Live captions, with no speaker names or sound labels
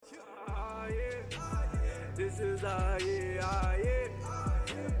is our year, our year.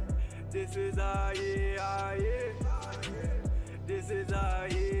 This is our year, our year. This is our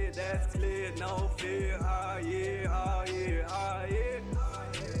year, that's clear, no fear. Our year, our year, our year.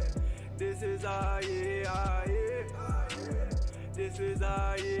 This is our year, our year. This is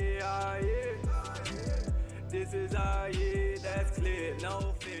our year, our year. This is our year, that's clear,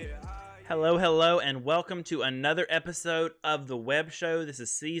 no fear. Hello, and welcome to another episode of The Web Show. This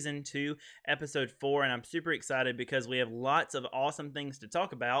is Season 2, Episode 4, and I'm super excited because we have lots of awesome things to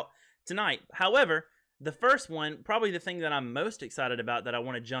talk about tonight. However, the first one, probably the thing that I'm most excited about that I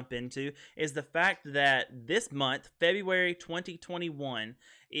want to jump into, is the fact that this month, February 2021,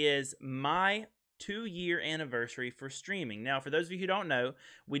 is my 2-year anniversary for streaming. Now, for those of you who don't know,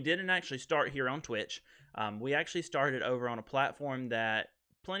 we didn't actually start here on Twitch. We actually started over on a platform that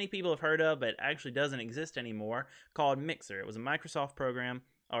plenty of people have heard of, but actually doesn't exist anymore, called Mixer. It was a Microsoft program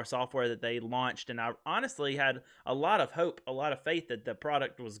or software that they launched, and I honestly had a lot of hope, a lot of faith that the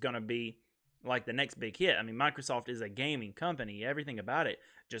product was going to be like the next big hit. I mean, Microsoft is a gaming company. Everything about it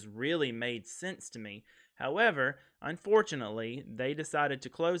just really made sense to me. However, unfortunately, they decided to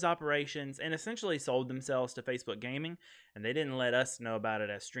close operations and essentially sold themselves to Facebook Gaming, and they didn't let us know about it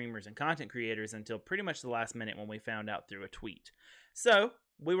as streamers and content creators until pretty much the last minute when we found out through a tweet. So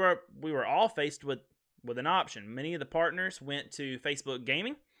we were all faced with an option. Many of the partners went to Facebook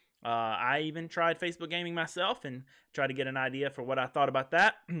Gaming. I even tried Facebook Gaming myself and tried to get an idea for what I thought about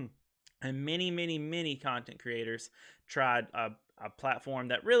that. And many content creators tried a platform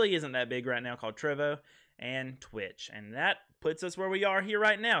that really isn't that big right now called Trevo and Twitch. And that puts us where we are here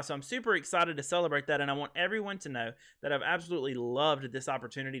right now. So I'm super excited to celebrate that. And I want everyone to know that I've absolutely loved this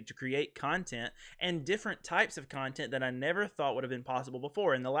opportunity to create content and different types of content that I never thought would have been possible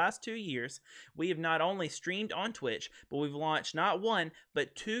before. In the last 2 years, we have not only streamed on Twitch, but we've launched not one,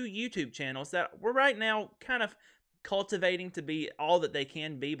 but 2 YouTube channels that we're right now kind of cultivating to be all that they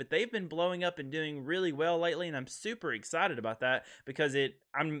can be, but they've been blowing up and doing really well lately, and I'm super excited about that because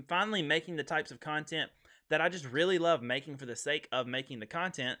I'm finally making the types of content that I just really love making for the sake of making the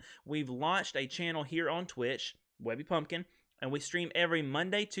content. We've launched a channel here on Twitch, Webby Pumpkin, and we stream every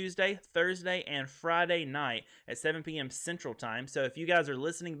Monday, Tuesday, Thursday, and Friday night at 7 p.m. Central Time. So if you guys are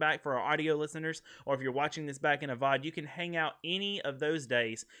listening back for our audio listeners, or if you're watching this back in a VOD, you can hang out any of those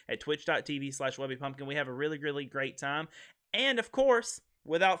days at twitch.tv/WebbyPumpkin. We have a really great time. And of course,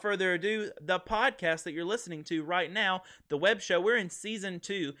 without further ado, the podcast that you're listening to right now, The Web Show, we're in Season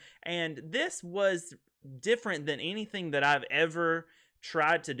 2, and this was different than anything that I've ever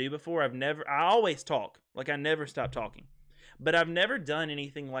tried to do before. I always talk, like I never stop talking. But I've never done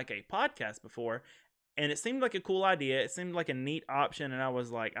anything like a podcast before, and it seemed like a cool idea. It seemed like a neat option, and I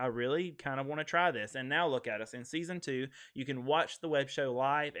was like, I really kind of want to try this. And now look at us. In Season 2, you can watch The Web Show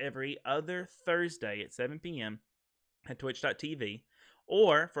live every other Thursday at 7 p.m. at twitch.tv.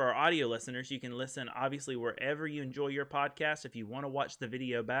 Or for our audio listeners, you can listen obviously wherever you enjoy your podcast. If you want to watch the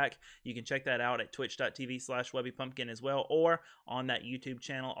video back, you can check that out at twitch.tv/WebbyPumpkin as well, or on that YouTube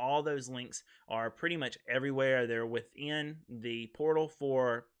channel. All those links are pretty much everywhere. They're within the portal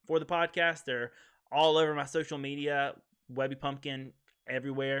for the podcast. They're all over my social media, Webby Pumpkin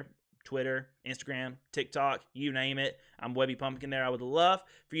everywhere. Twitter, Instagram, TikTok, you name it. I'm Webby Pumpkin there. I would love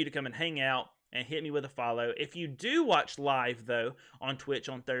for you to come and hang out and hit me with a follow. If you do watch live, though, on Twitch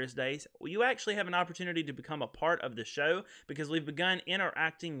on Thursdays, you actually have an opportunity to become a part of the show because we've begun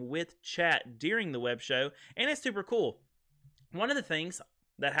interacting with chat during the web show, and it's super cool. One of the things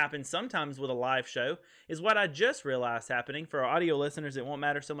that happens sometimes with a live show is what I just realized happening. For our audio listeners, it won't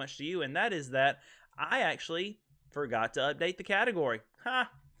matter so much to you, and that is that I actually forgot to update the category.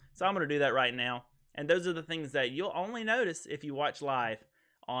 So I'm going to do that right now, and those are the things that you'll only notice if you watch live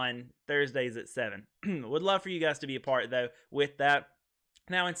on Thursdays at 7. Would love for you guys to be a part, though, with that.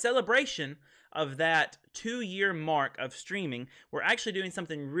 Now, in celebration of that 2-year mark of streaming, we're actually doing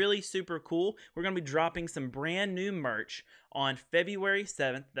something really super cool. We're going to be dropping some brand new merch on February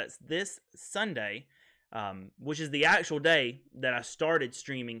 7th. That's this Sunday, which is the actual day that I started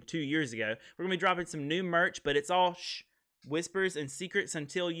streaming 2 years ago. We're going to be dropping some new merch, but it's all whispers and secrets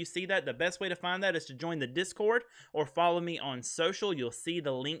until you see that. The best way to find that is to join the Discord or follow me on social. You'll see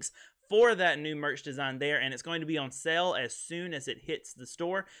the links for that new merch design there, and it's going to be on sale as soon as it hits the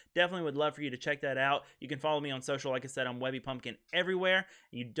store. Definitely would love for you to check that out. You can follow me on social. Like I said, I'm Webby Pumpkin everywhere.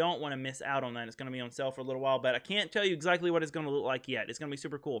 You don't want to miss out on that. It's going to be on sale for a little while, but I can't tell you exactly what it's going to look like yet. It's going to be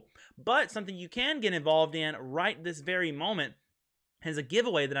super cool. But something you can get involved in right this very moment is a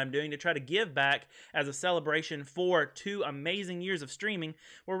giveaway that I'm doing to try to give back as a celebration for 2 amazing years of streaming.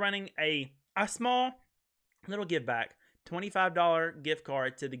 We're running a small little give back, $25 gift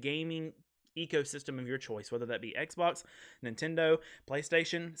card to the gaming ecosystem of your choice, whether that be Xbox, Nintendo,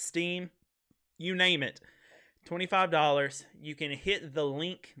 PlayStation, Steam, you name it. $25. You can hit the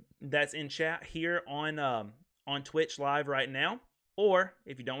link that's in chat here on Twitch live right now, or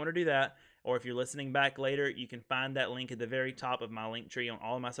if you don't want to do that, or if you're listening back later, you can find that link at the very top of my link tree on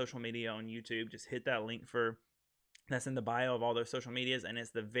all of my social media on YouTube. Just hit that link that's in the bio of all those social medias, and it's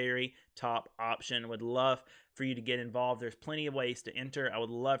the very top option. Would love for you to get involved. There's plenty of ways to enter. I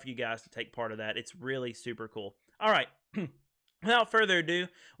would love for you guys to take part of that. It's really super cool. All right. Without further ado,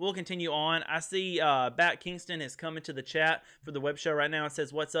 we'll continue on. I see Bat Kingston is coming to the chat for the web show right now. It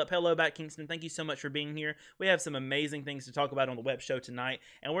says, "What's up?" Hello, Bat Kingston. Thank you so much for being here. We have some amazing things to talk about on the web show tonight,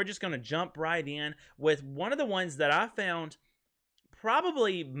 and we're just going to jump right in with one of the ones that I found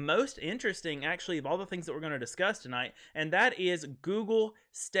probably most interesting, actually, of all the things that we're going to discuss tonight, and that is Google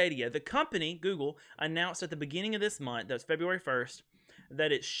Staydia. The company, Google, announced at the beginning of this month, that's February 1st,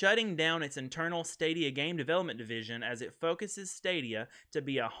 that it's shutting down its internal Staydia game development division as it focuses Staydia to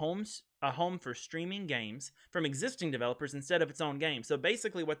be a home for streaming games from existing developers instead of its own games. So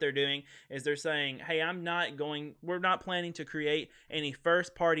basically what they're doing is they're saying, hey, we're not planning to create any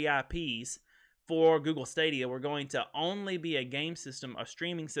first-party IPs for Google Staydia. We're going to only be a game system, a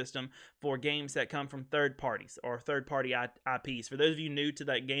streaming system for games that come from third parties or third-party IPs. For those of you new to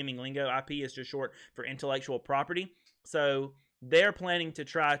that gaming lingo, IP is just short for intellectual property. So they're planning to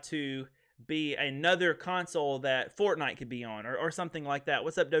try to be another console that Fortnite could be on or something like that.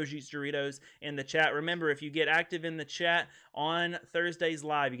 What's up, Doge Eats Doritos in the chat? Remember, if you get active in the chat on Thursdays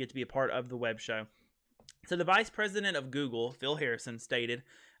live, you get to be a part of the web show. So the vice president of Google, Phil Harrison, stated,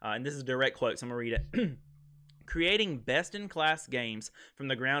 and this is a direct quote, so I'm going to read it. Creating best-in-class games from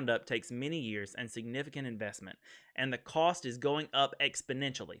the ground up takes many years and significant investment, and the cost is going up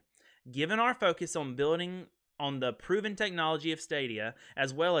exponentially. Given our focus on building on the proven technology of Staydia,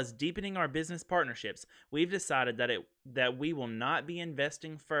 as well as deepening our business partnerships, we've decided that we will not be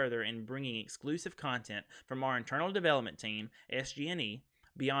investing further in bringing exclusive content from our internal development team, SG&E,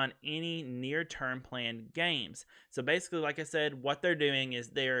 beyond any near-term planned games. So basically, like I said, what they're doing is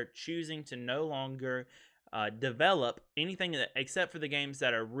they're choosing to no longer develop anything except for the games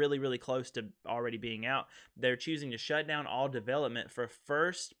that are really, really close to already being out. They're choosing to shut down all development for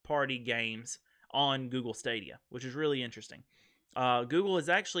first-party games on Google Staydia, which is really interesting. Google is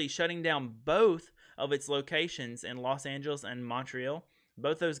actually shutting down both of its locations in Los Angeles and Montreal.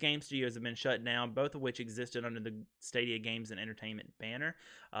 Both those game studios have been shut down, both of which existed under the Staydia Games and Entertainment banner.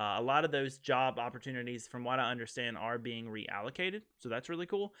 A lot of those job opportunities, from what I understand, are being reallocated, so that's really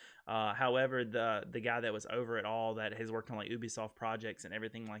cool. However, the guy that was over it all, that has worked on like Ubisoft projects and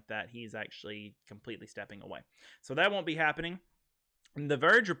everything like that, he's actually completely stepping away. So that won't be happening. And The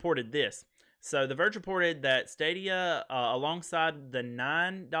Verge reported this. So The Verge reported that Staydia, alongside the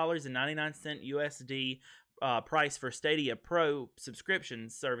 $9.99 USD price for Staydia Pro subscription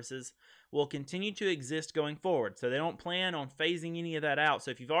services, will continue to exist going forward. So they don't plan on phasing any of that out. So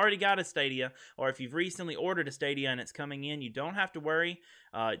if you've already got a Staydia, or if you've recently ordered a Staydia and it's coming in, you don't have to worry.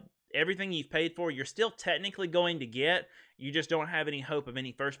 Everything you've paid for, you're still technically going to get. You just don't have any hope of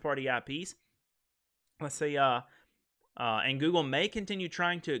any first-party IPs. Let's see. And Google may continue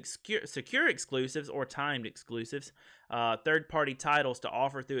trying to secure exclusives or timed exclusives, third-party titles to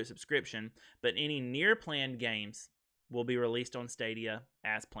offer through a subscription, but any near-planned games will be released on Staydia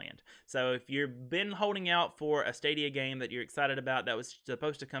as planned. So if you've been holding out for a Staydia game that you're excited about that was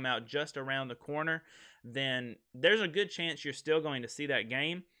supposed to come out just around the corner, then there's a good chance you're still going to see that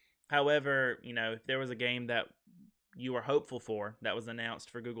game. However, if there was a game that you were hopeful for that was announced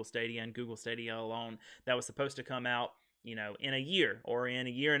for Google Staydia and Google Staydia alone that was supposed to come out in a year or in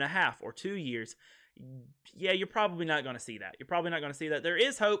a year and a half or 2 years, yeah, you're probably not going to see that. You're probably not going to see that. There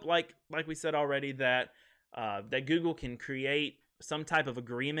is hope, like we said already, that Google can create some type of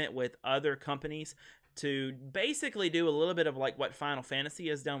agreement with other companies to basically do a little bit of like what Final Fantasy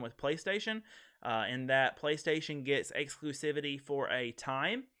has done with PlayStation, in that PlayStation gets exclusivity for a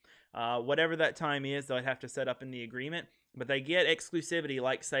time. Whatever that time is, they'll have to set up in the agreement. But they get exclusivity,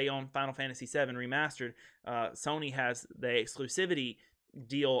 like, say, on Final Fantasy VII Remastered. Sony has the exclusivity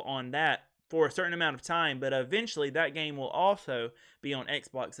deal on that for a certain amount of time, but eventually that game will also be on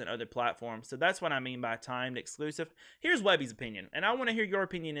Xbox and other platforms. So that's what I mean by timed exclusive. Here's Webby's opinion, and I want to hear your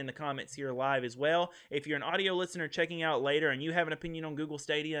opinion in the comments here live as well. If you're an audio listener checking out later and you have an opinion on Google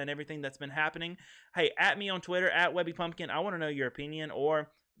Staydia and everything that's been happening, hey, at me on Twitter, at WebbyPumpkin. I want to know your opinion,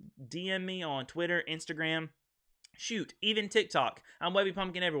 or DM me on Twitter, Instagram, Shoot, even TikTok. I'm Webby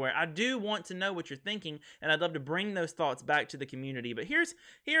Pumpkin everywhere. I do want to know what you're thinking, and I'd love to bring those thoughts back to the community. But here's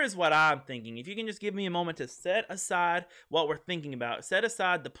what I'm thinking. If you can just give me a moment to set aside what we're thinking about, set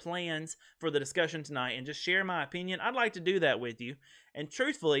aside the plans for the discussion tonight, and just share my opinion, I'd like to do that with you. And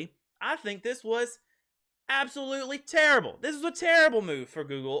truthfully, I think this was absolutely terrible. This is a terrible move for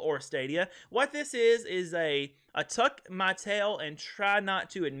Google or Staydia. What this is a tuck my tail and try not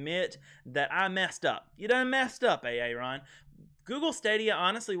to admit that I messed up. You done messed up, Ron. Google Staydia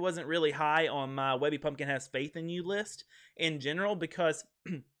honestly wasn't really high on my Webby Pumpkin Has Faith in You list in general because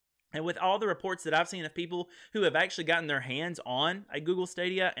and with all the reports that I've seen of people who have actually gotten their hands on a Google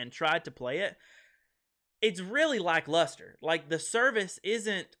Staydia and tried to play it, it's really lackluster. Like the service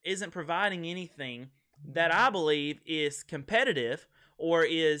isn't providing anything that I believe is competitive or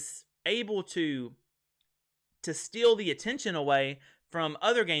is able to steal the attention away from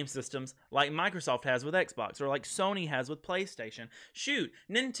other game systems like Microsoft has with Xbox or like Sony has with PlayStation. Shoot,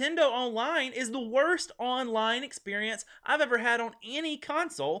 Nintendo Online is the worst online experience I've ever had on any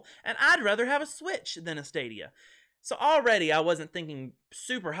console, and I'd rather have a Switch than a Staydia. So already I wasn't thinking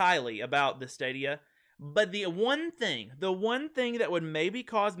super highly about the Staydia. But the one thing that would maybe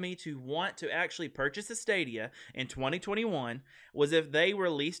cause me to want to actually purchase a Staydia in 2021 was if they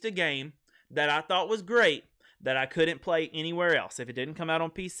released a game that I thought was great that I couldn't play anywhere else. If it didn't come out on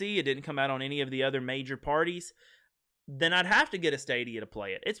PC, it didn't come out on any of the other major parties, then I'd have to get a Staydia to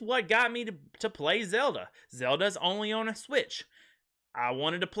play it. It's what got me to play Zelda. Zelda's only on a Switch. I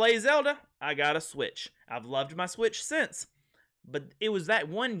wanted to play Zelda, I got a Switch. I've loved my Switch since. But it was that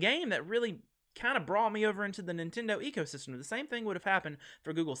one game that really kind of brought me over into the Nintendo ecosystem. The same thing would have happened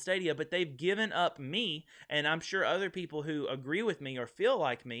for Google Staydia, but they've given up me, and I'm sure other people who agree with me or feel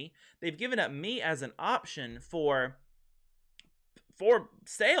like me, they've given up me as an option for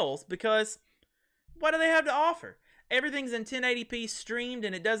sales because what do they have to offer? Everything's in 1080p streamed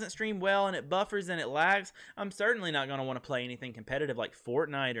and it doesn't stream well and it buffers and it lags. I'm certainly not going to want to play anything competitive like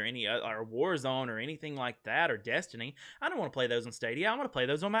Fortnite or or Warzone or anything like that or Destiny. I don't want to play those on Staydia. I want to play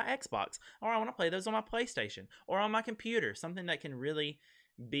those on my Xbox, or I want to play those on my PlayStation or on my computer. Something that can really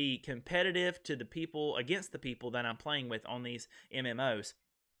be competitive to the people, against the people that I'm playing with on these MMOs.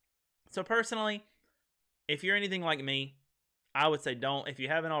 So personally, if you're anything like me, I would say if you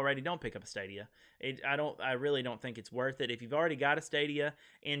haven't already, don't pick up a Staydia. I really don't think it's worth it. If you've already got a Staydia,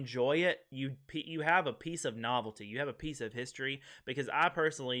 enjoy it. You have a piece of novelty. You have a piece of history, because I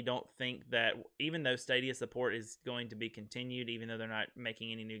personally don't think that, even though Staydia support is going to be continued, even though they're not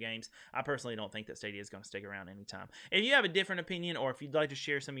making any new games, I personally don't think that Staydia is going to stick around anytime. If you have a different opinion, or if you'd like to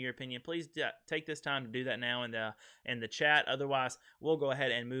share some of your opinion, please take this time to do that now in the chat. Otherwise, we'll go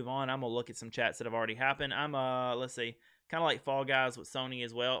ahead and move on. I'm going to look at some chats that have already happened. Let's see. Kind of like Fall Guys with Sony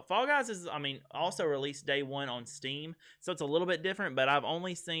as well. Fall Guys is, also released day one on Steam, so it's a little bit different, but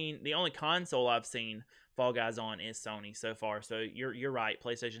the only console I've seen Fall Guys on is Sony so far, so you're right,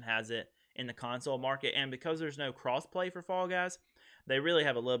 PlayStation has it in the console market, and because there's no crossplay for Fall Guys, they really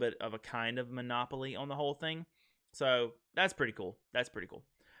have a little bit of a kind of monopoly on the whole thing, so that's pretty cool.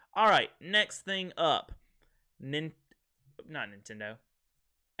 Alright, next thing up, not Nintendo,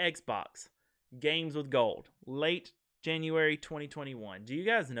 Xbox, Games with Gold, late January 2021. Do you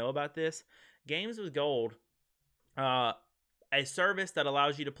guys know about this? Games with Gold, a service that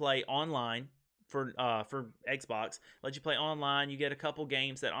allows you to play online for Xbox, lets you play online. You get a couple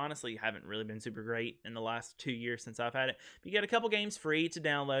games that honestly haven't really been super great in the last 2 years since I've had it. But you get a couple games free to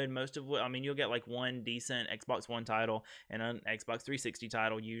download. Most of you'll get like one decent Xbox One title and an Xbox 360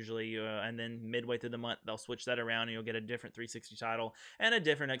 title usually, and then midway through the month they'll switch that around and you'll get a different 360 title and a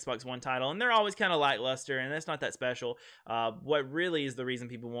different Xbox One title, and they're always kind of lackluster and that's not that special. What really is the reason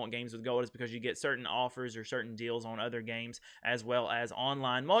people want Games with Gold is because you get certain offers or certain deals on other games, as well as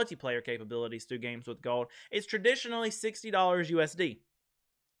online multiplayer capabilities through Games with Gold. It's traditionally $60 USD.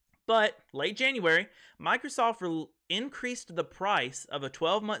 But late January, Microsoft increased the price of a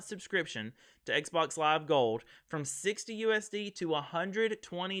 12-month subscription to Xbox Live Gold from $60 USD to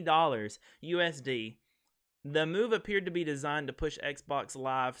 $120 USD. The move appeared to be designed to push Xbox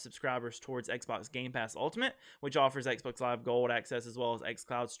Live subscribers towards Xbox Game Pass Ultimate, which offers Xbox Live Gold access as well as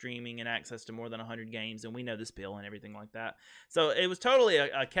xCloud streaming and access to more than 100 games, and we know the spiel and everything like that. So it was totally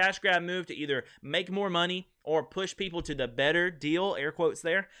a cash grab move to either make more money or push people to the better deal, air quotes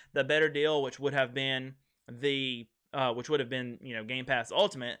there, the better deal, which would have been Game Pass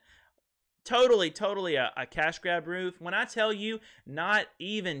Ultimate. Totally a cash grab move. When I tell you, not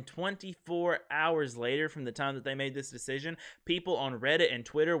even 24 hours later from the time that they made this decision, people on Reddit and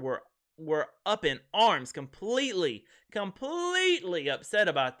Twitter were up in arms, completely upset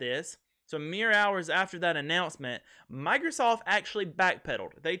about this. So mere hours after that announcement, Microsoft actually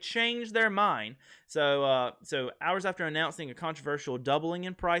backpedaled. They changed their mind. So hours after announcing a controversial doubling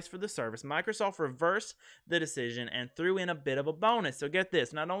in price for the service, Microsoft reversed the decision and threw in a bit of a bonus. So get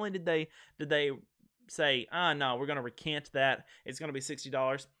this: not only did they say, no, we're going to recant that, it's going to be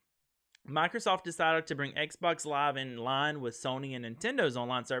 $60. Microsoft decided to bring Xbox Live in line with Sony and Nintendo's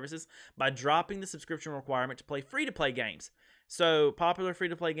online services by dropping the subscription requirement to play free-to-play games. So popular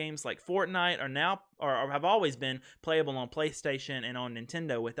free-to-play games like Fortnite are now, or have always been, playable on PlayStation and on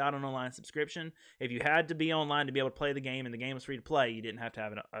Nintendo without an online subscription. If you had to be online to be able to play the game and the game was free to play, you didn't have to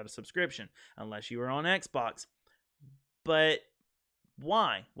have a subscription unless you were on Xbox. But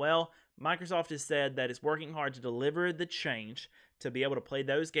why? Well, Microsoft has said that it's working hard to deliver the change to be able to play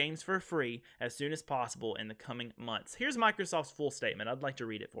those games for free as soon as possible in the coming months. Here's Microsoft's full statement. I'd like to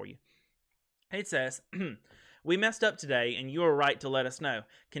read it for you. It says, "We messed up today, and you are right to let us know.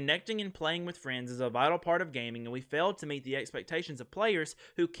 Connecting and playing with friends is a vital part of gaming, and we failed to meet the expectations of players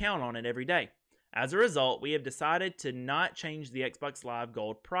who count on it every day. As a result, we have decided to not change the Xbox Live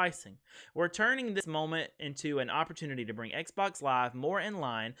Gold pricing. We're turning this moment into an opportunity to bring Xbox Live more in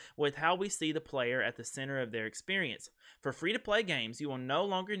line with how we see the player at the center of their experience. For free-to-play games, you will no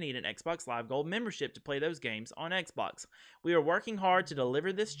longer need an Xbox Live Gold membership to play those games on Xbox. We are working hard to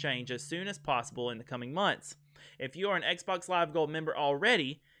deliver this change as soon as possible in the coming months. If you are an Xbox Live Gold member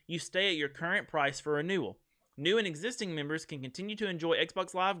already, you stay at your current price for renewal. New and existing members can continue to enjoy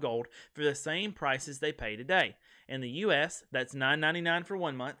Xbox Live Gold for the same prices they pay today. In the US, that's $9.99 for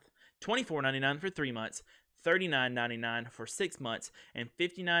 1 month, $24.99 for 3 months, $39.99 for 6 months, and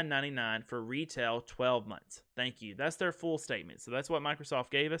 $59.99 for retail 12 months. Thank you. That's their full statement. So that's what Microsoft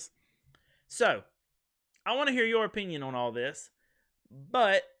gave us. So, I want to hear your opinion on all this.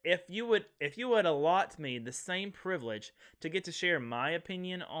 But if you would allot me the same privilege to get to share my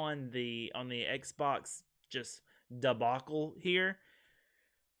opinion on the Xbox just debacle here,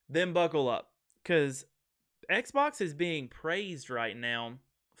 then buckle up, because Xbox is being praised right now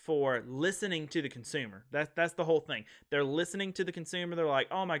for listening to the consumer. That's the whole thing. They're listening to the consumer. They're like,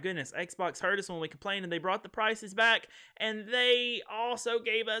 oh my goodness, Xbox heard us when we complained and they brought the prices back, and they also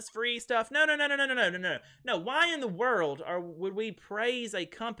gave us free stuff. No. Why in the world would we praise a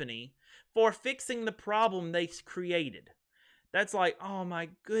company for fixing the problem they created? That's like, oh my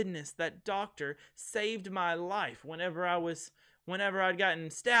goodness, that doctor saved my life whenever I'd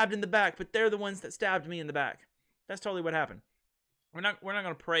gotten stabbed in the back, but they're the ones that stabbed me in the back. That's totally what happened. We're not going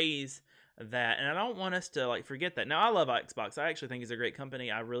to praise that, and I don't want us to forget that. Now, I love Xbox. I actually think it's a great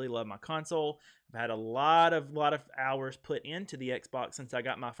company. I really love my console. I've had a lot of hours put into the Xbox since I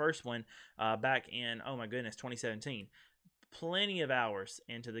got my first one back in 2017. Plenty of hours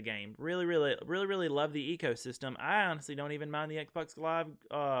into the game. Really love the ecosystem. I honestly don't even mind the Xbox Live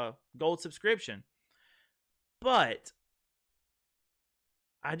Gold subscription. But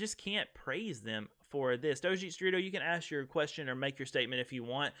I just can't praise them for this. Doji Strito, you can ask your question or make your statement if you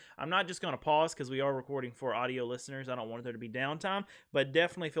want. I'm not just going to pause because we are recording for audio listeners. I don't want there to be downtime, but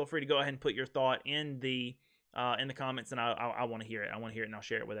definitely feel free to go ahead and put your thought in the comments, and I want to hear it. I want to hear it, and I'll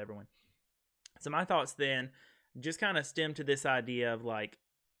share it with everyone. So my thoughts then just kind of stem to this idea of I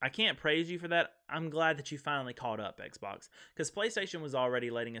can't praise you for that. I'm glad that you finally caught up, Xbox, because PlayStation was already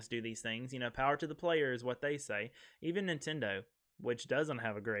letting us do these things. Power to the player is what they say. Even Nintendo, which doesn't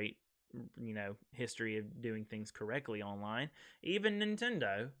have a great, history of doing things correctly online, even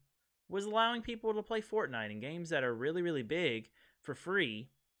Nintendo was allowing people to play Fortnite and games that are really, really big for free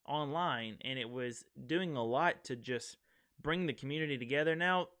online, and it was doing a lot to just bring the community together.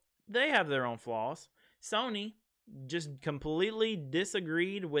 Now, they have their own flaws. Sony just completely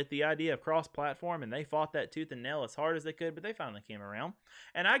disagreed with the idea of cross-platform, and they fought that tooth and nail as hard as they could, but they finally came around.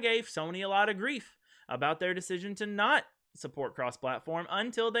 And I gave Sony a lot of grief about their decision to not support cross-platform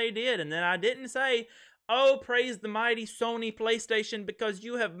until they did. And then I didn't say, oh, praise the mighty Sony PlayStation because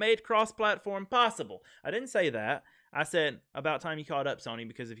you have made cross-platform possible. I didn't say that. I said, about time you caught up, Sony,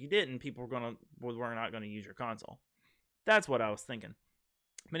 because if you didn't, people were not going to use your console. That's what I was thinking.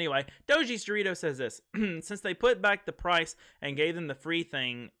 But anyway, Doji Storito says this. Since they put back the price and gave them the free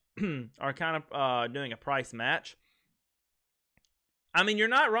thing, are kind of doing a price match. I mean, you're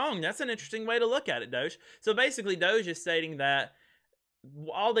not wrong. That's an interesting way to look at it, Doge. So basically, Doge is stating that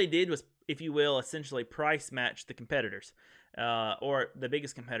all they did was, if you will, essentially price match the competitors. Or the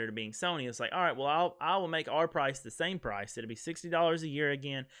biggest competitor being Sony. It's like, all right, well, I will make our price the same price. It'll be $60 a year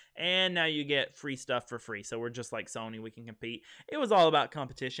again, and now you get free stuff for free. So we're just like Sony. We can compete. It was all about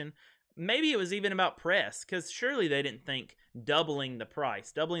competition. maybe it was even about press, because surely they didn't think doubling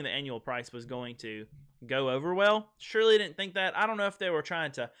the annual price was going to go over well. Surely they didn't think that. I don't know if they were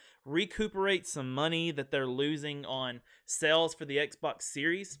trying to recuperate some money that they're losing on sales for the Xbox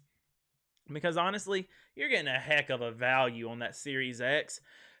Series, because honestly, you're getting a heck of a value on that Series X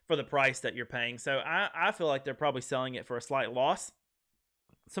for the price that you're paying. So I feel like they're probably selling it for a slight loss.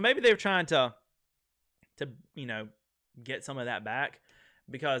 So maybe they were trying to get some of that back,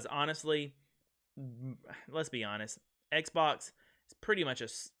 because honestly, let's be honest, Xbox is pretty much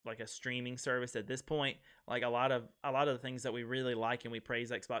like a streaming service at this point. Like a lot of the things that we really like and we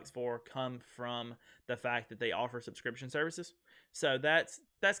praise Xbox for come from the fact that they offer subscription services. So that's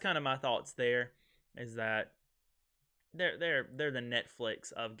kind of my thoughts there, is that they're the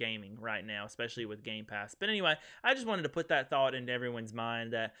Netflix of gaming right now, especially with Game Pass. But anyway, I just wanted to put that thought into everyone's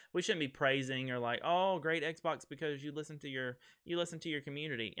mind, that we shouldn't be praising or like, oh, great Xbox because you listen to your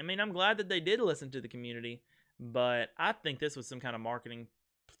community. I mean, I'm glad that they did listen to the community, but I think this was some kind of marketing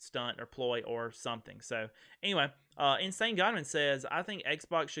stunt or ploy or something. So anyway, Insane Godman says, I think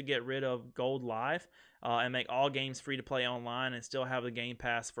Xbox should get rid of Gold Live and make all games free to play online and still have the Game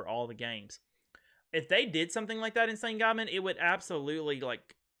Pass for all the games. If they did something like that, Insane Godman, it would absolutely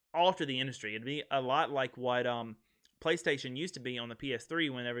like alter the industry. It'd be a lot like what PlayStation used to be on the PS3.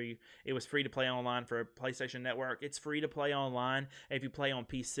 Whenever it was free to play online for PlayStation Network, it's free to play online if you play on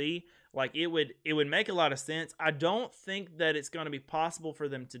PC. Like it would make a lot of sense. I don't think that it's going to be possible for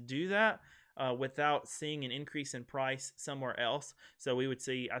them to do that without seeing an increase in price somewhere else. So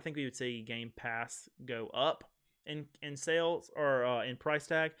I think we would see Game Pass go up in sales or in price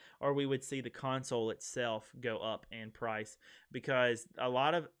tag, or we would see the console itself go up in price, because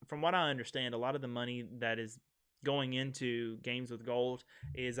from what I understand, a lot of the money that is going into games with gold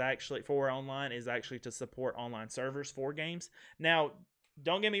is actually to support online servers for games. Now,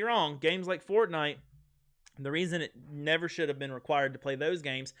 don't get me wrong, games like Fortnite, the reason it never should have been required to play those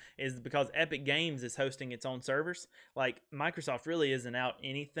games is because Epic Games is hosting its own servers. Like, Microsoft really isn't out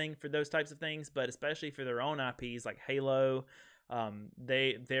anything for those types of things, but especially for their own IPs like Halo,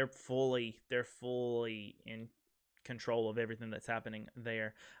 they're fully in control of everything that's happening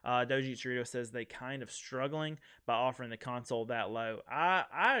there. Doji Chirito says they kind of struggling by offering the console that low.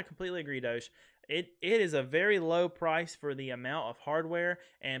 I completely agree, Doge. It is a very low price for the amount of hardware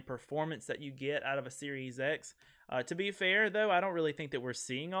and performance that you get out of a Series X. To be fair, though, I don't really think that we're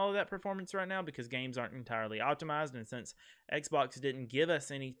seeing all of that performance right now, because games aren't entirely optimized, and since Xbox didn't give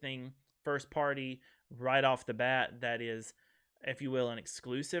us anything first party right off the bat that is, if you will, an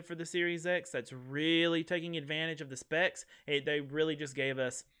exclusive for the Series X, that's really taking advantage of the specs. They really just gave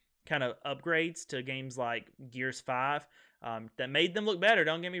us kind of upgrades to games like Gears 5 that made them look better.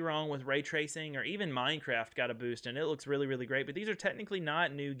 Don't get me wrong, with ray tracing, or even Minecraft got a boost and it looks really, really great. But these are technically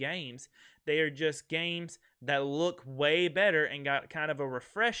not new games. They are just games that look way better and got kind of a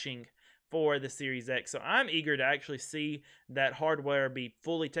refreshing for the Series X. So I'm eager to actually see that hardware be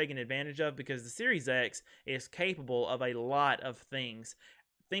fully taken advantage of, because the Series X is capable of a lot of things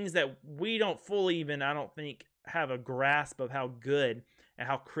that we don't fully even, I don't think, have a grasp of how good and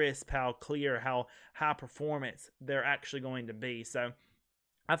how crisp, how clear, how high performance they're actually going to be. So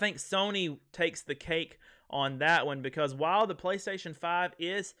I think Sony takes the cake on that one, because while the PlayStation 5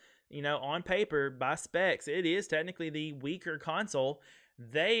 is, on paper by specs, it is technically the weaker console,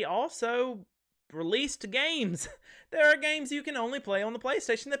 they also released games. There are games you can only play on the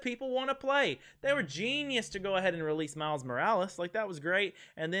PlayStation that people want to play. They were genius to go ahead and release Miles Morales. Like, that was great.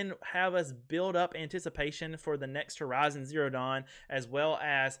 And then have us build up anticipation for the next Horizon Zero Dawn, as well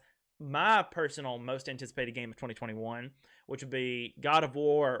as my personal most anticipated game of 2021, which would be God of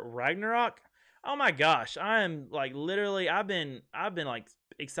War Ragnarok. Oh my gosh, I am like literally, I've been like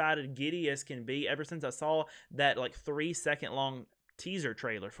excited, giddy as can be ever since I saw that like 3-second long teaser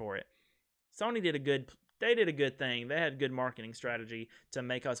trailer for it. Sony did a good thing. They had good marketing strategy to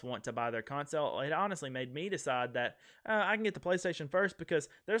make us want to buy their console. It honestly made me decide that I can get the PlayStation first, because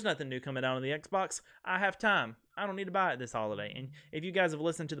there's nothing new coming out on the Xbox. I have time. I don't need to buy it this holiday. And if you guys have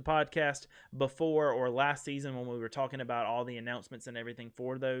listened to the podcast before or last season when we were talking about all the announcements and everything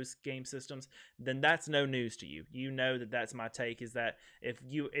for those game systems, then that's no news to you. You know that that's my take, is that if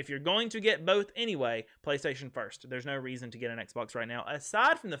you're going to get both anyway, PlayStation first. There's no reason to get an Xbox right now,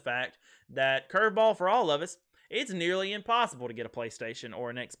 aside from the fact that, curveball for all of us, it's nearly impossible to get a PlayStation or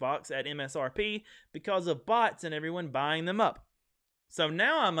an Xbox at MSRP because of bots and everyone buying them up. So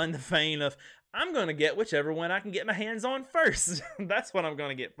now I'm in the vein of, I'm going to get whichever one I can get my hands on first. That's what I'm going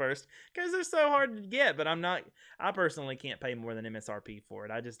to get first, because they're so hard to get, but I personally can't pay more than MSRP for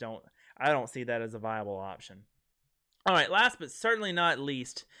it. I don't see that as a viable option. All right, last but certainly not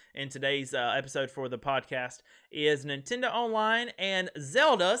least in today's episode for the podcast is Nintendo Online and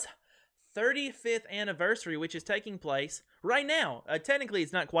Zelda's 35th anniversary, which is taking place right now. Technically,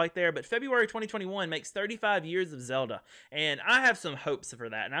 it's not quite there, but February 2021 makes 35 years of Zelda, and I have some hopes for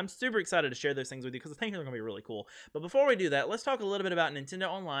that, and I'm super excited to share those things with you because I think they're going to be really cool. But before we do that, let's talk a little bit about Nintendo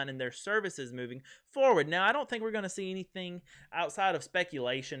Online and their services moving forward. Now, I don't think we're going to see anything outside of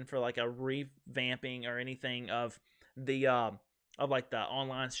speculation for like a revamping or anything of the like the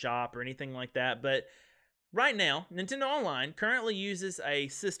online shop or anything like that, but right now Nintendo Online currently uses a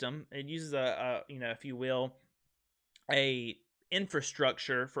system. It uses a if you will, a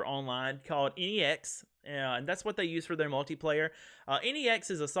infrastructure for online called NEX, and that's what they use for their multiplayer.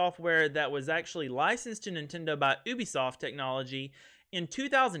 NEX is a software that was actually licensed to Nintendo by Ubisoft Technology in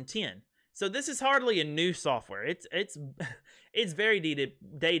 2010. So this is hardly a new software. It's it's very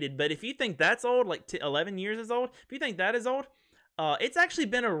dated. But if you think that's old, like 11 years is old, if you think that is old, it's actually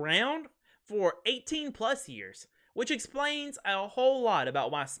been around for 18 plus years, which explains a whole lot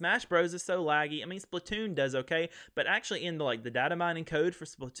about why Smash Bros is so laggy. I mean, Splatoon does okay, but actually in the data mining code for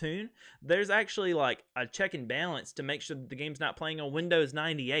Splatoon, there's actually like a check and balance to make sure that the game's not playing on Windows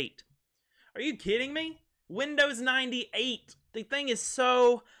 98. Are you kidding me? Windows 98. The thing is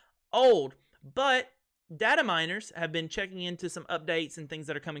so old, but data miners have been checking into some updates and things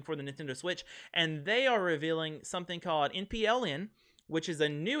that are coming for the Nintendo Switch, and they are revealing something called NPLN, which is a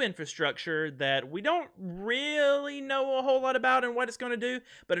new infrastructure that we don't really know a whole lot about and what it's going to do,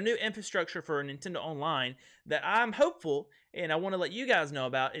 but a new infrastructure for Nintendo Online that I'm hopeful, and I want to let you guys know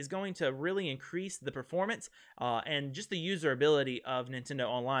about, is going to really increase the performance and just the usability of Nintendo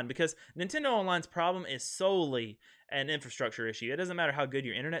Online, because Nintendo Online's problem is solely an infrastructure issue. It doesn't matter how good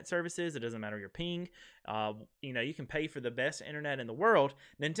your internet service is. It doesn't matter your ping. You can pay for the best internet in the world.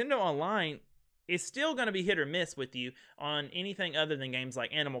 Nintendo Online is still going to be hit or miss with you on anything other than games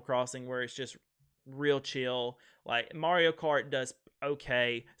like Animal Crossing, where it's just real chill. Like Mario Kart does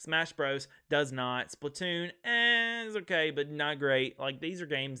okay. Smash Bros does not. Splatoon is okay, but not great. Like, these are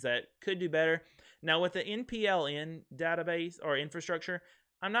games that could do better. Now, with the NPLN database or infrastructure,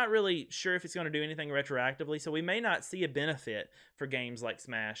 I'm not really sure if it's going to do anything retroactively, so we may not see a benefit for games like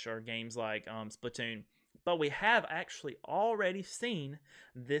Smash or games like Splatoon. But we have actually already seen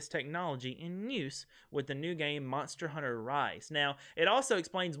this technology in use with the new game Monster Hunter Rise. Now, it also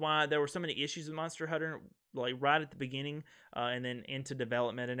explains why there were so many issues with Monster Hunter, like right at the beginning and then into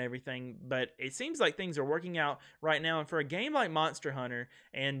development and everything. But it seems like things are working out right now. And for a game like Monster Hunter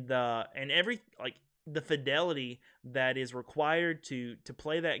and the fidelity that is required to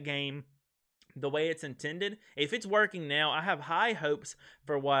play that game the way it's intended, if it's working now, I have high hopes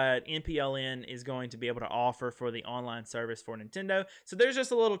for what NPLN is going to be able to offer for the online service for Nintendo. So there's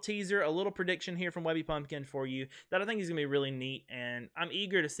just a little teaser, a little prediction here from Webby Pumpkin for you that I think is going to be really neat, and I'm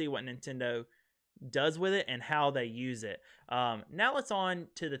eager to see what Nintendo does with it and how they use it. Now let's on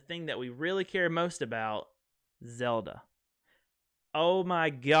to the thing that we really care most about, Zelda. Oh my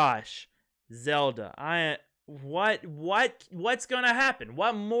gosh, Zelda. What's going to happen?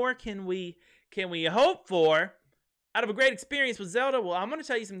 What more can we hope for out of a great experience with Zelda? Well, I'm going to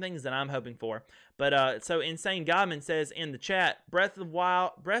tell you some things that I'm hoping for. But so Insane Godman says in the chat, Breath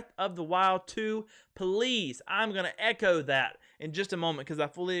of the Wild 2, please. I'm going to echo that in just a moment because I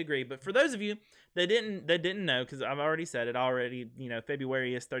fully agree. But for those of you that didn't know, because I've already said it already,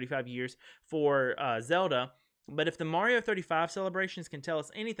 February is 35 years for Zelda. But if the Mario 35 celebrations can tell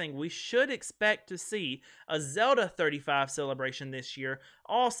us anything, we should expect to see a Zelda 35 celebration this year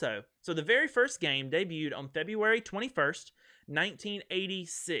also. So the very first game debuted on February 21st,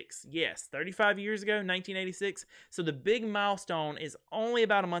 1986. Yes, 35 years ago, 1986. So the big milestone is only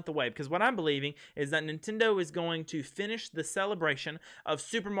about a month away, because what I'm believing is that Nintendo is going to finish the celebration of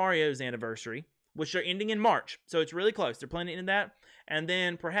Super Mario's anniversary, which they're ending in March. So it's really close. They're planning in that. And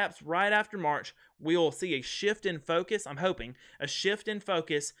then perhaps right after March, we will see a shift in focus. I'm hoping a shift in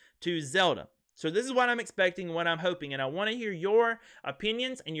focus to Zelda. So this is what I'm expecting, what I'm hoping. And I want to hear your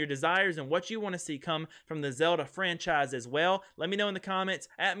opinions and your desires and what you want to see come from the Zelda franchise as well. Let me know in the comments.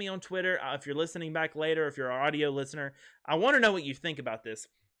 At me on Twitter. If you're listening back later, if you're an audio listener, I want to know what you think about this,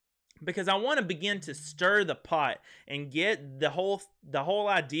 because I want to begin to stir the pot and get the whole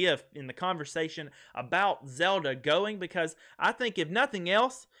idea in the conversation about Zelda going, because I think if nothing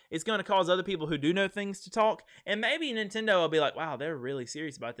else, it's going to cause other people who do know things to talk, and maybe Nintendo will be like, wow, they're really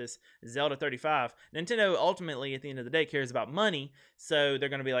serious about this Zelda 35. Nintendo ultimately at the end of the day cares about money, so they're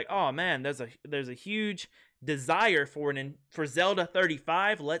going to be like, oh man, there's a huge desire for Zelda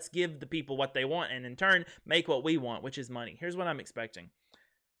 35. Let's give the people what they want and in turn make what we want, which is money. Here's what I'm expecting.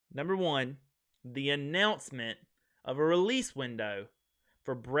 Number one, the announcement of a release window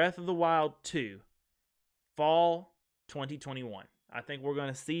for Breath of the Wild 2, fall 2021. I think we're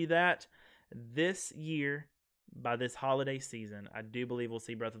going to see that this year by this holiday season. I do believe we'll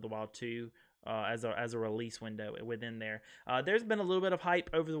see Breath of the Wild 2 as a release window within there. There's been a little bit of hype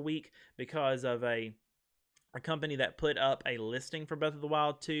over the week because of a company that put up a listing for Breath of the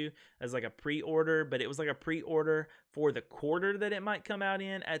Wild 2 as like a pre-order, but it was like a pre-order for the quarter that it might come out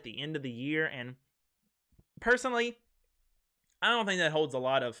in at the end of the year. And personally, I don't think that holds a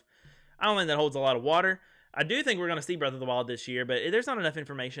lot of water. I do think we're going to see Breath of the Wild this year, but there's not enough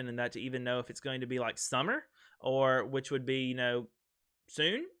information in that to even know if it's going to be like summer, or which would be,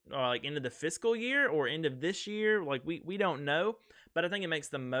 soon, or like end of the fiscal year or end of this year. Like we don't know, but I think it makes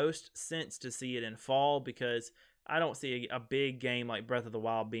the most sense to see it in fall, because I don't see a big game like Breath of the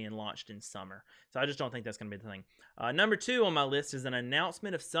Wild being launched in summer. So I just don't think that's going to be the thing. Number 2 on my list is an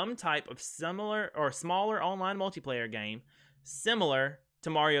announcement of some type of similar or smaller online multiplayer game similar to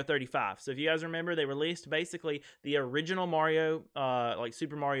Mario 35. So if you guys remember, they released basically the original Mario, like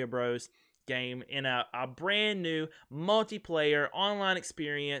Super Mario Bros. Game in a brand new multiplayer online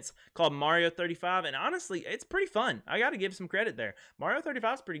experience called Mario 35. And honestly, it's pretty fun. I got to give some credit there. Mario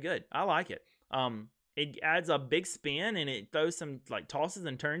 35 is pretty good. I like it. It adds a big spin, and it throws some like tosses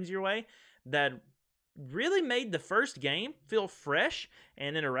and turns your way that really made the first game feel fresh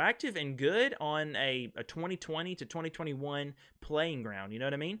and interactive and good on a 2020 to 2021 playing ground. You know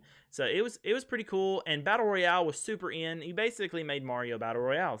what I mean? So it was pretty cool. And Battle Royale was super in. He basically made Mario Battle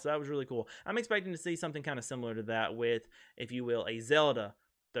Royale, so that was really cool. I'm expecting to see something kind of similar to that with, if you will, a Zelda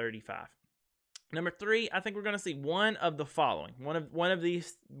 35. Number 3, I think we're going to see one of the following. One of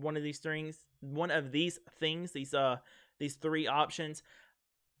these things, these 3 options.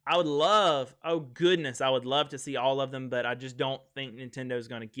 I would love to see all of them, but I just don't think Nintendo's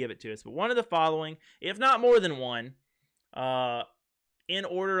going to give it to us. But one of the following, if not more than one, in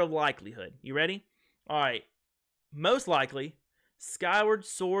order of likelihood. You ready? All right. Most likely, Skyward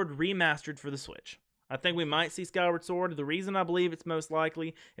Sword remastered for the Switch. I think we might see Skyward Sword. The reason I believe it's most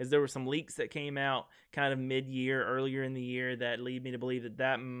likely is there were some leaks that came out kind of mid-year, earlier in the year, that lead me to believe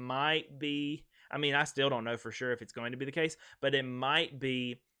that might be, I mean, I still don't know for sure if it's going to be the case, but it might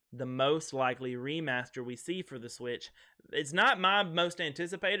be the most likely remaster we see for the Switch. It's not my most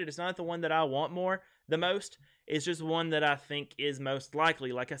anticipated. It's not the one that I want the most. It's just one that I think is most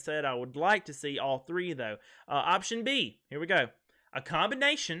likely. Like I said, I would like to see all 3, though. Option B, here we go. A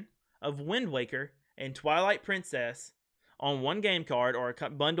combination of Wind Waker and Twilight Princess on one game card, or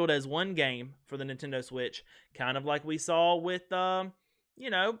bundled as one game for the Nintendo Switch, kind of like we saw with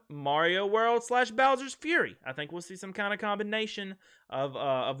Mario World / Bowser's Fury. I think we'll see some kind of combination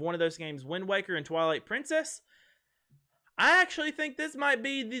of one of those games, Wind Waker and Twilight Princess. I actually think this might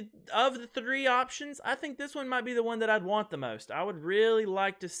be of the 3 options, I think this one might be the one that I'd want the most. I would really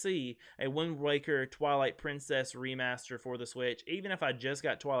like to see a Wind Waker Twilight Princess remaster for the Switch. Even if I just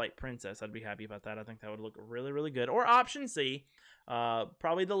got Twilight Princess, I'd be happy about that. I think that would look really, really good. Or option C,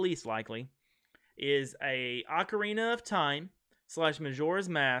 probably the least likely, is a Ocarina of Time / Majora's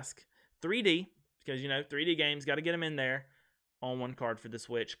Mask 3D, because 3D games, got to get them in there on one card for the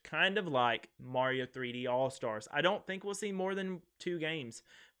Switch, kind of like Mario 3D All-Stars. I don't think we'll see more than 2 games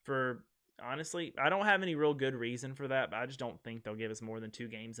honestly, I don't have any real good reason for that, but I just don't think they'll give us more than 2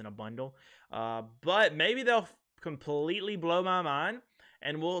 games in a bundle. But maybe they'll completely blow my mind,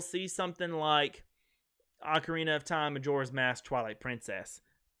 and we'll see something like Ocarina of Time, Majora's Mask, Twilight Princess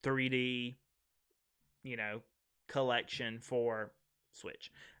 3D, collection for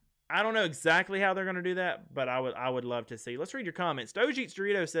Switch. I don't know exactly how they're going to do that, but I would love to see. Let's read your comments. Dogeets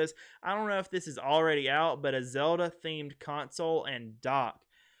Dorito says, I don't know if this is already out, but a Zelda-themed console and dock.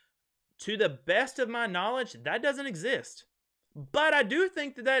 To the best of my knowledge, that doesn't exist. But I do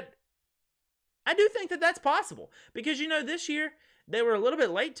think that that's possible. Because, this year, they were a little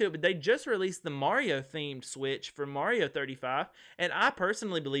bit late to it, but they just released the Mario-themed Switch for Mario 35, and I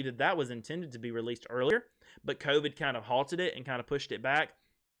personally believe that was intended to be released earlier, but COVID kind of halted it and kind of pushed it back.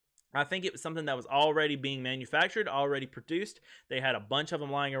 I think it was something that was already being manufactured, already produced. They had a bunch of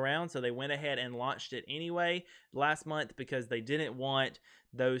them lying around, so they went ahead and launched it anyway last month because they didn't want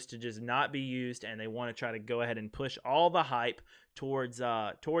those to just not be used, and they want to try to go ahead and push all the hype towards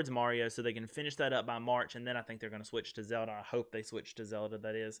Mario so they can finish that up by March, and then I think they're going to switch to Zelda. I hope they switch to Zelda,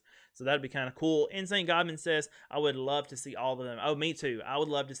 that is. So that would be kind of cool. Insane Godman says, I would love to see all of them. Oh, me too. I would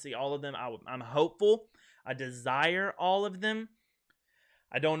love to see all of them. I'm hopeful. I desire all of them.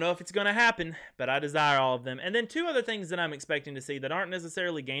 I don't know if it's going to happen, but I desire all of them. And then 2 other things that I'm expecting to see that aren't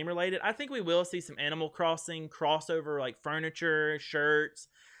necessarily game related. I think we will see some Animal Crossing crossover, like furniture, shirts,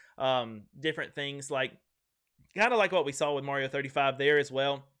 different things. Like kind of like what we saw with Mario 35 there as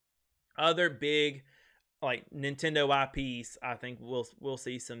well. Other big like Nintendo IPs, I think we'll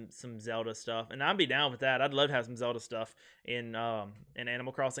see some Zelda stuff, and I'd be down with that. I'd love to have some Zelda stuff in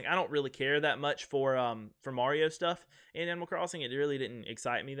Animal Crossing. I don't really care that much for Mario stuff in Animal Crossing. It really didn't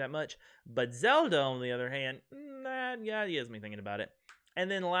excite me that much. But Zelda, on the other hand, yeah, it has me thinking about it. And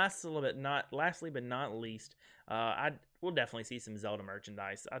then lastly but not least, we'll definitely see some Zelda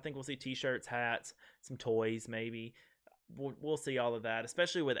merchandise. I think we'll see T-shirts, hats, some toys, maybe. We'll see all of that,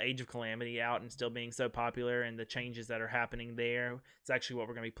 especially with Age of Calamity out and still being so popular and the changes that are happening there. It's actually what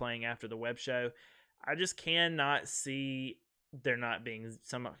we're going to be playing after the web show. I just cannot see there not being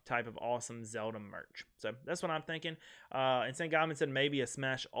some type of awesome Zelda merch. So that's what I'm thinking. Insane Godman said maybe a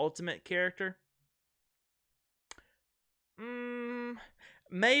Smash Ultimate character.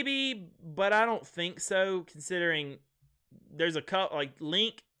 Maybe, but I don't think so, considering there's a couple like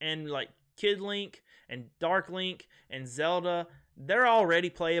Link and like Kid Link and Dark Link and Zelda, they're already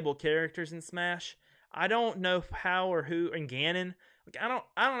playable characters in Smash. I don't know how or who, and Ganon, like I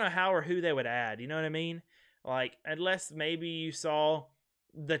don't know how or who they would add, you know what I mean? Like, unless maybe you saw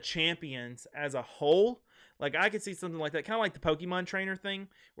the champions as a whole. Like, I could see something like that, kind of like the Pokemon trainer thing,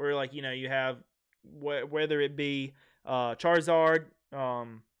 where like, you know, you have whether it be Charizard,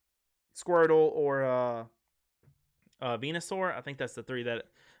 Squirtle, or Venusaur. I think that's the three that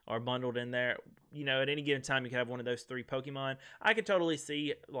are bundled in there. You know, at any given time, you can have one of those three Pokemon. I could totally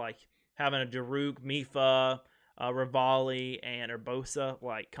see, like, having a Daruk, Mifa, Rivali, and Urbosa,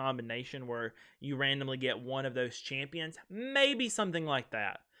 like, combination where you randomly get one of those champions. Maybe something like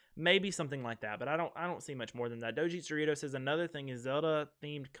that. But I don't see much more than that. Doji Cerrito says another thing is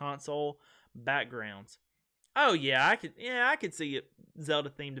Zelda-themed console backgrounds. Oh, yeah, I could see it,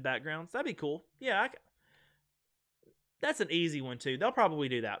 Zelda-themed backgrounds. That'd be cool. Yeah, that's an easy one, too. They'll probably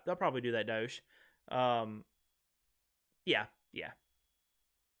do that. Doge. Yeah.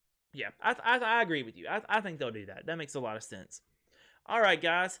 I agree with you. I think they'll do that. That makes a lot of sense. All right,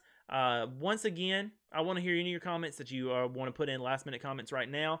 guys. Once again, I want to hear any of your comments that you want to put in last-minute comments right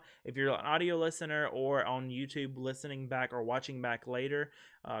now. If you're an audio listener or on YouTube listening back or watching back later,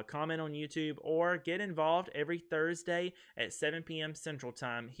 comment on YouTube or get involved every Thursday at 7 p.m. Central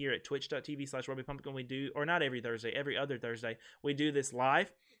Time here at twitch.tv/RobyPumpkin. We do, or not every Thursday, every other Thursday, we do this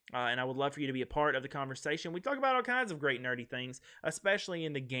live. And I would love for you to be a part of the conversation. We talk about all kinds of great nerdy things, especially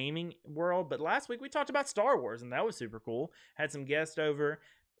in the gaming world. But last week we talked about Star Wars, and that was super cool. Had some guests over.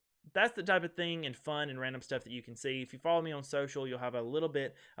 That's the type of thing and fun and random stuff that you can see. If you follow me on social, you'll have a little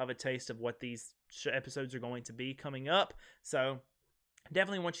bit of a taste of what these episodes are going to be coming up. So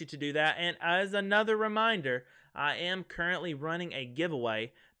definitely want you to do that. And as another reminder, I am currently running a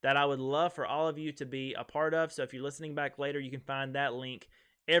giveaway that I would love for all of you to be a part of. So if you're listening back later, you can find that link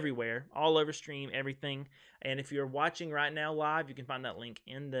everywhere, all over stream, everything. And if you're watching right now live, you can find that link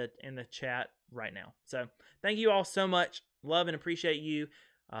in the chat right now. So thank you all so much. Love and appreciate you.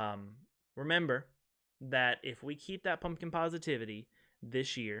 Remember that if we keep that pumpkin positivity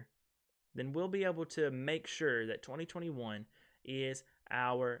this year, then we'll be able to make sure that 2021 is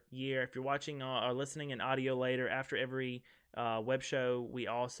our year. If you're watching or listening in audio later, after every web show, we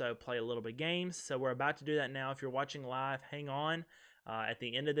also play a little bit of games. So we're about to do that now. If you're watching live, hang on. At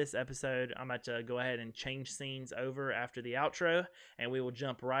the end of this episode, I'm about to go ahead and change scenes over after the outro, and we will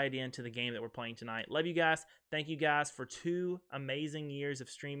jump right into the game that we're playing tonight. Love you guys. Thank you guys for 2 amazing years of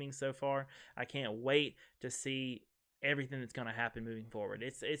streaming so far. I can't wait to see everything that's going to happen moving forward.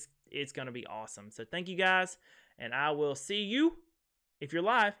 It's going to be awesome. So thank you guys, and I will see you if you're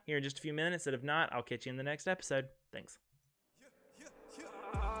live here in just a few minutes. And if not, I'll catch you in the next episode. Thanks.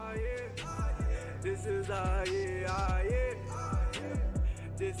 This is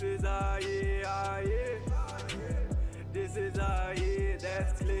This is This is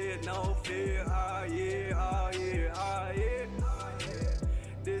that's clear, no fear.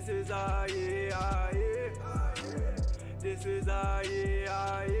 This is This is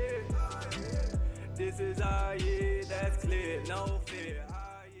This is that's clear, no fear.